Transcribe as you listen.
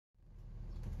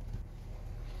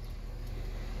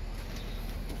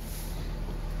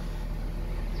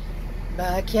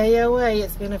Bye, KOA.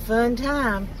 It's been a fun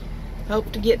time.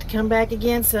 Hope to get to come back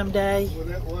again someday. Well,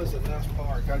 that was a nice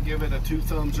park. I'd give it a 2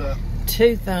 thumbs up.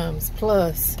 2 thumbs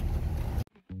plus.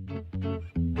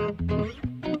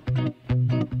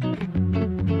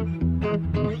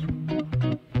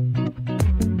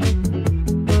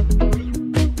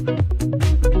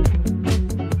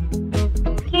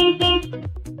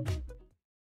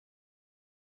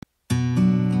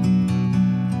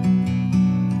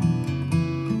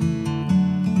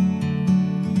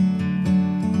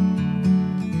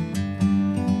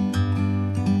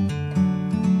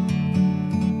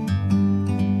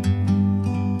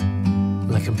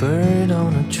 Like a bird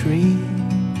on a tree,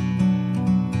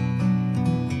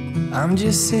 I'm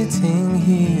just sitting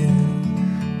here.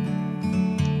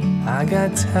 I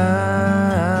got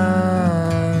time,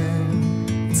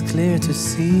 it's clear to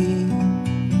see.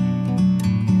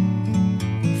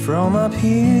 From up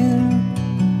here,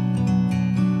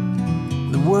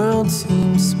 the world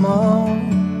seems small.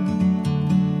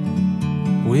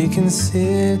 We can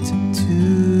sit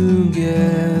together.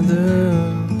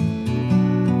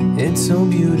 It's so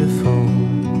beautiful,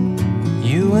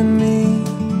 you and me.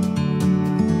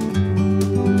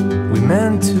 We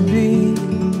meant to be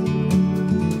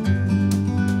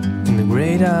in the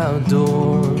great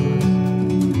outdoors,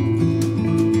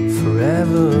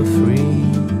 forever free.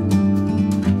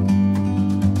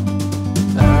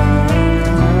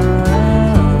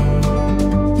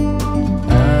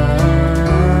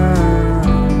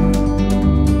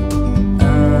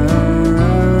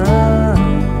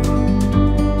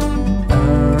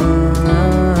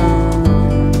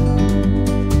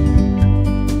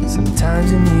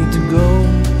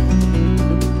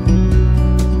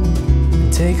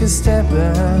 Take a step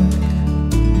back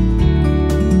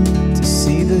to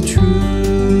see the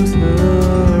truth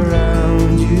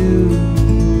around you.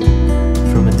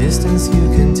 From a distance you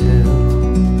can tell.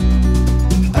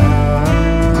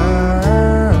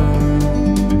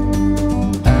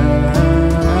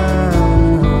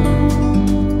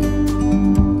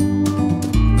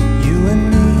 You and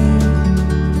me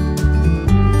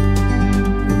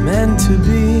were meant to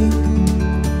be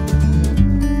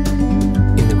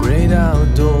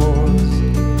outdoors,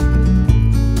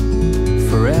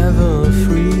 forever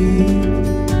free.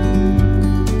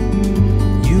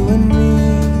 You and me,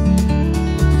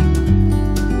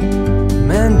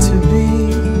 meant to be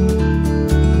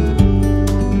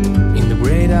in the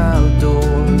great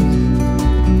outdoors,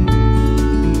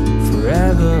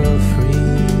 forever free.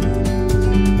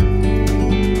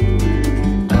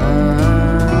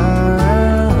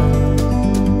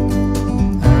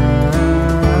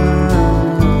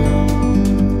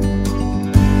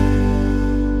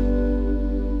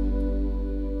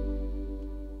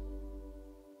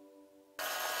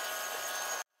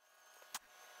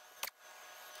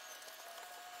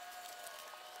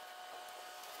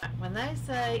 When they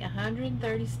say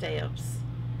 130 steps,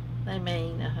 they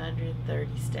mean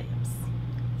 130 steps.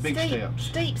 Big steps.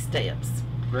 Steep steps.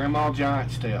 Grandma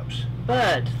giant steps.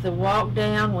 But the walk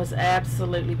down was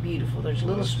absolutely beautiful. There's a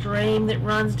little stream that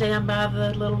runs down by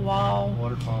the little wall.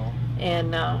 Waterfall.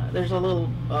 And there's a little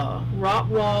rock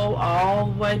wall all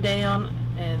the way down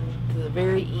and to the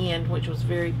very end, which was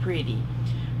very pretty.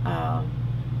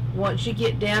 Once you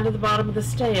get down to the bottom of the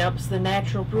steps, the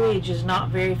Natural Bridge is not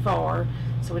very far,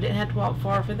 so we didn't have to walk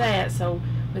far for that. So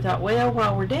we thought, well,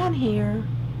 while we're down here,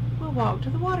 we'll walk to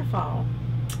the waterfall.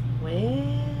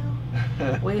 Well,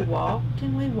 we walked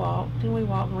and we walked and we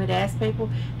walked, and we'd ask people,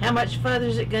 how much further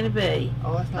is it going to be?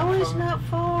 Oh, that's not far. It's not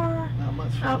far. Not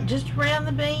much further. Oh, just around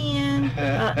the bend.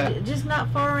 Just not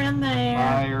far around there.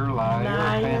 Liar,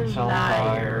 pants on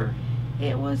fire.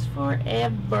 It was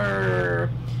forever.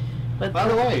 But by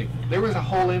the way, there was a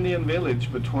whole Indian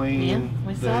village between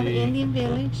we saw the Indian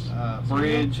village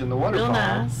bridge and the waterfall. Real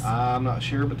nice. I'm not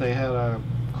sure, but they had a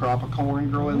crop of corn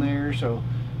growing there, so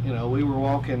you know, we were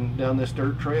walking down this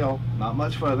dirt trail, not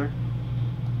much further,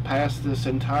 past this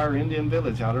entire Indian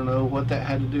village. I don't know what that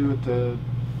had to do with the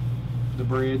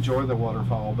bridge or the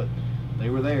waterfall, but they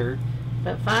were there.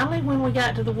 But finally, when we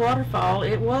got to the waterfall,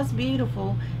 it was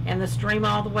beautiful, and the stream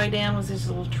all the way down was this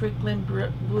little trickling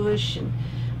bush, and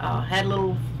had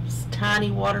little tiny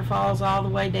waterfalls all the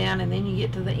way down, and then you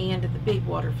get to the end of the big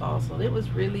waterfall. So it was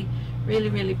really, really,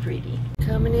 really pretty.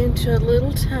 Coming into a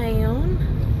little town.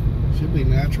 Should be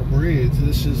Natural Bridge.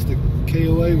 This is the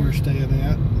KOA we're staying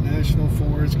at. National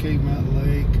Forest, Cave Mountain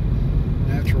Lake,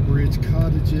 Natural Bridge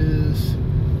Cottages.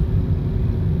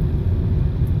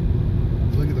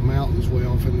 Look at the mountains way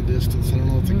off in the distance. I don't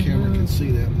know if the camera can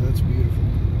see that, but that's beautiful.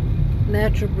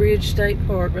 Natural Bridge State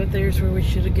Park, right there is where we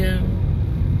should have gone.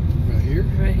 Right here?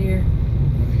 Right here.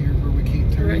 Right here where we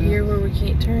keep turning. right here where we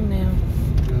can't turn now.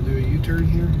 Gonna do a U-turn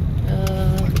here?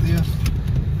 Like this?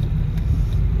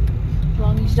 As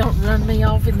long as you don't run me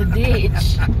off in the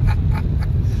ditch.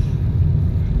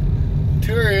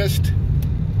 Tourist.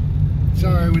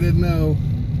 Sorry, we didn't know.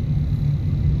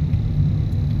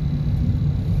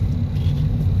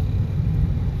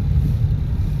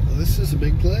 Well, this is a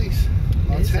big place.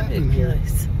 Lots happening here.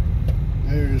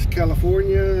 There's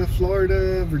California,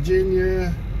 Florida,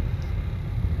 Virginia.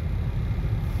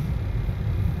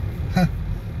 Huh.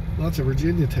 Lots of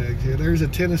Virginia tags here. There's a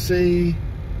Tennessee.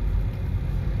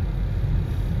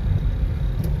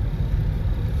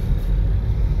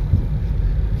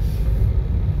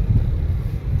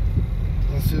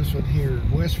 What's this one here?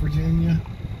 West Virginia,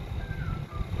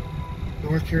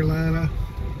 North Carolina.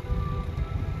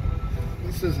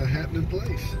 This is a happening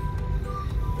place.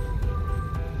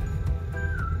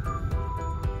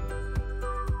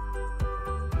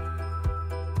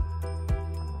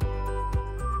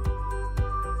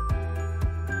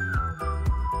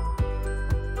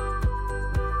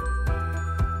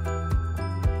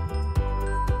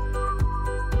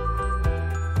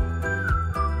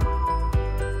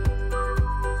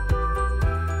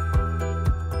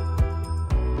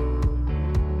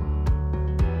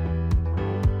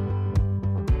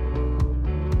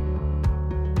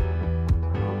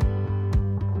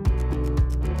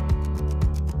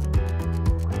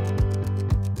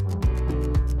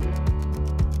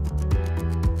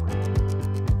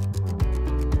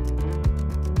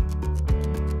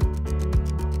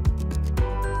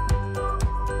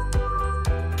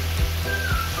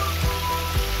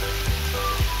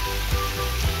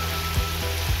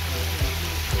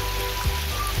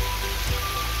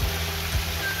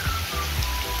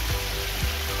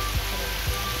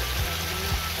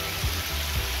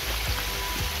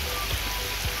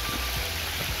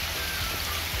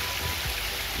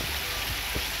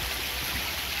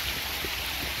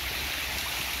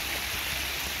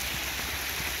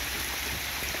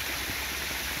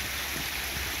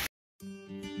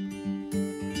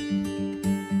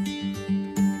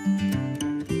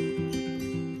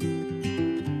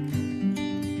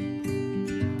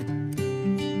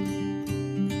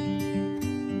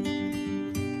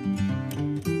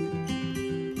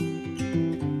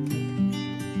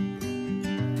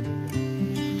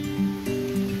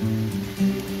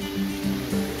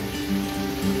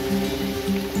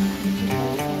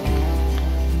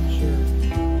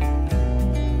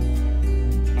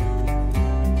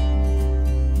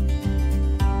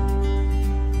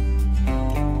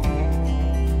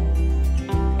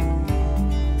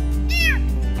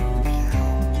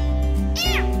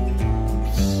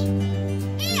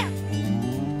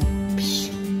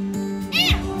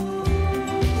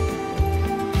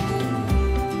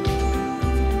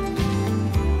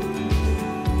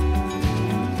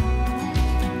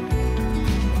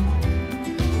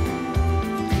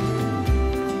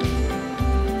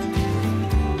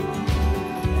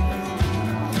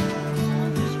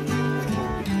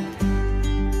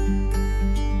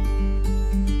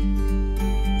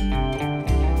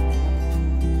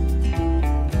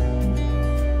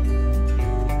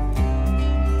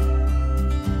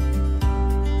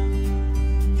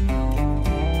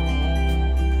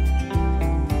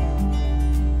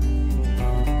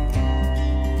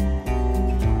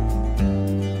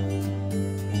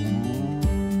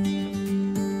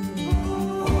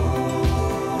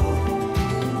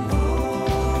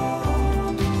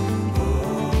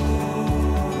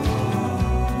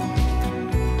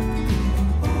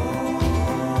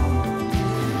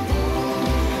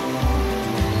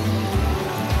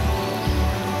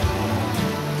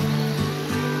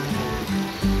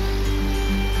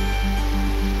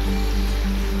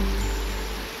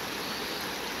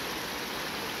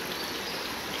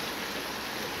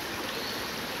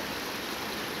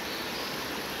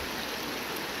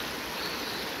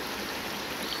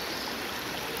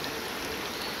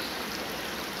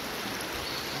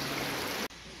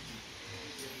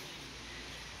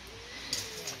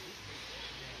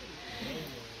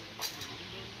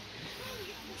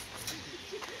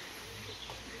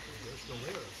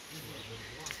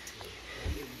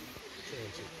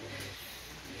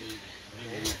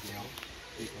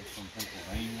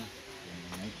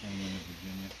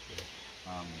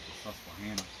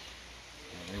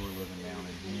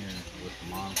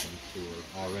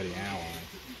 already allied,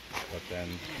 but then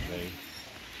they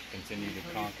continue to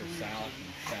conquer south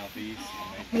and southeast.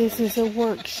 And this is a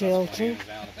work shelter.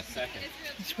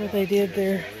 It's where they did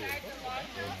their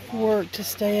work to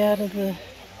stay out of the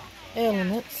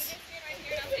elements.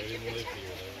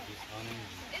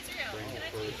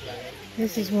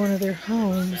 This is one of their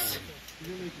homes.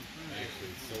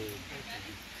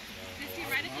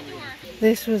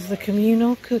 This was the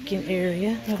communal cooking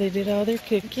area where they did all their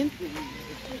cooking.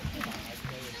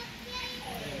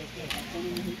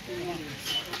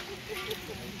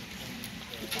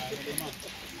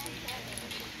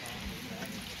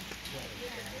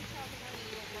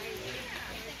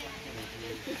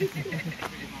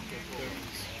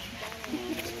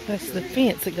 That's the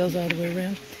fence that goes all the way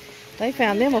around. They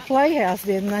found them a playhouse,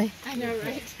 didn't they? I know,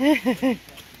 right?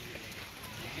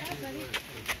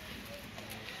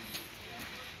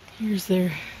 Here's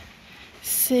their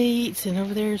seats, and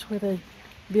over there is where they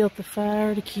built the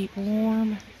fire to keep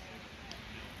warm.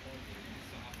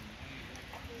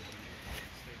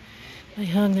 They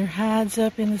hung their hides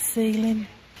up in the ceiling.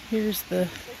 Here's the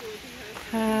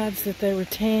hides that they were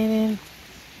tanning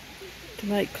to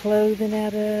make clothing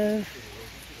out of.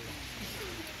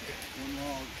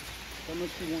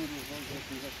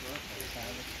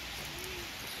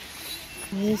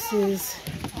 This is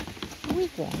a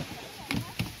wigwam.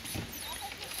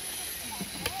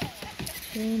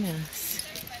 Very nice.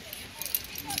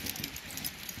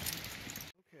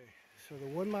 Okay, so the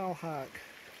 1 mile hike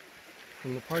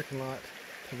from the parking lot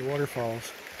to the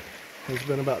waterfalls has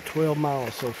been about 12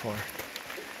 miles so far.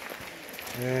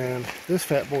 And this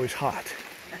fat boy's hot.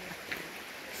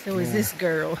 So is this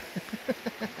girl.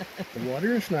 The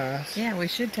water is nice. Yeah, we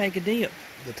should take a dip.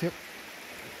 The tip,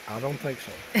 I don't think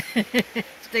so.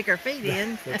 Stick our feet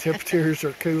in. The temperatures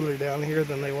are cooler down here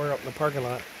than they were up in the parking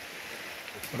lot.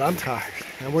 But I'm tired,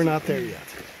 and we're not there yet.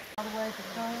 All the way to the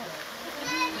top.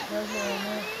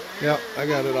 Yep, I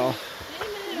got it all.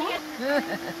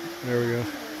 There we go.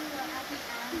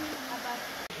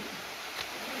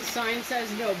 The sign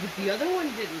says no, but the other one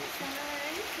didn't.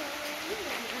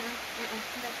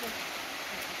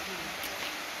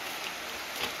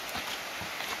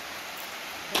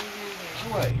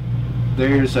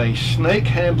 There's a snake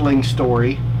handling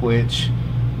story, which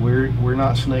we're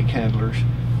not snake handlers.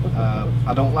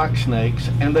 I don't like snakes,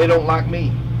 and they don't like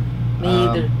me. Me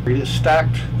either. It's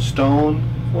stacked stone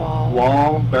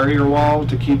barrier wall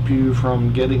to keep you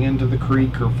from getting into the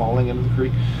creek or falling into the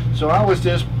creek. So I was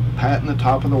just patting the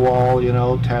top of the wall, you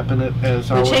know, tapping it as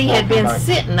I was Which he had been back.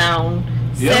 sitting on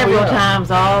several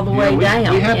times all the way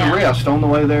down. We had to rest on the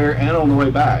way there and on the way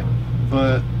back.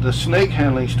 But the snake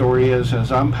handling story is,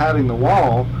 as I'm patting the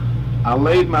wall, I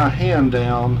laid my hand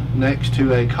down next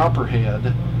to a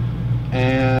copperhead,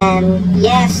 and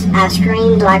yes, I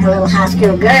screamed like a little high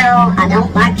school girl. I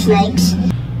don't like snakes.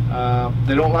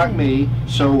 They don't like me.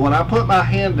 So when I put my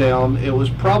hand down, it was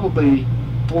probably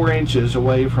 4 inches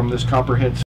away from this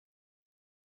copperhead.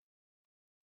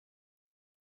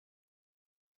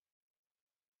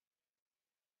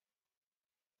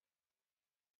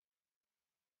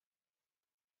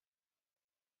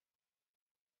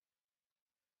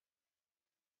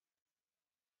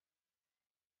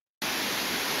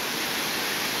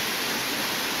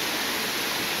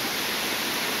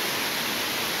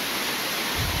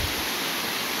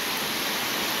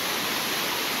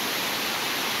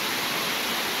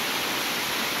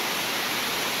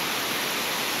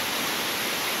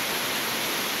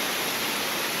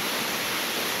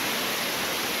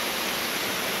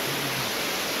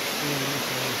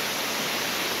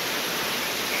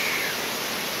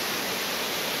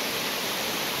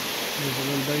 There's a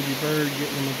little baby bird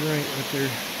getting him a drink right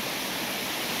there.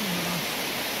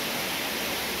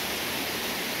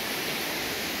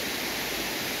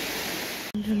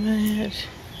 Look at that.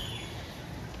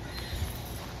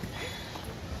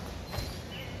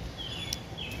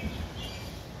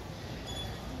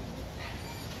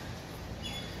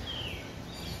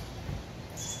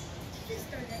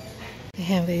 They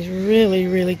have these really,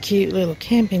 really cute little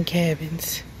camping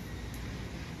cabins.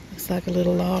 Looks like a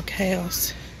little log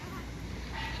house.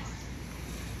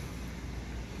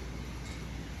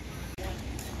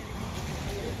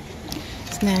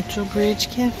 It's Natural Bridge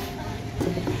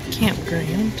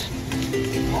Campground.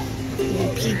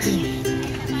 Little piggy.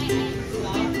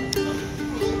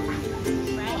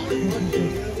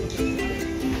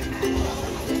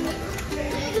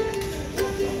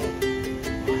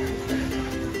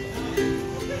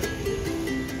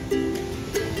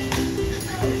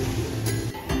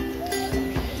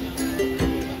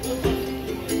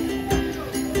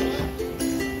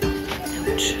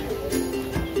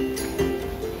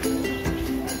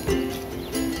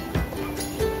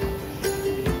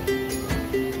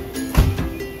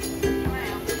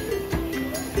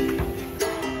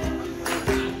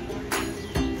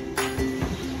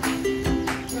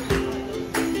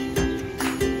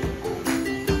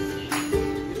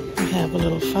 Have a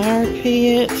little fire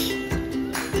pit.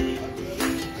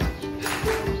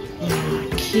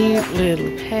 And a cute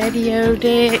little patio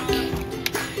deck.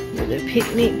 Look the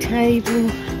picnic table.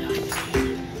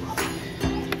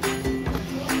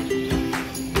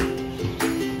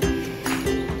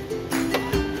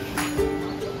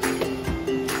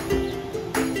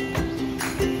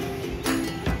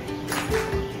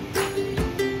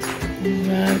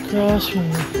 Right across from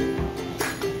the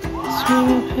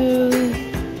swimming pool.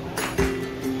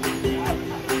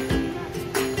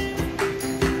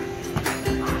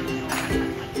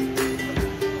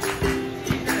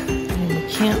 And the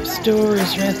camp store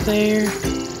is right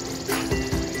there.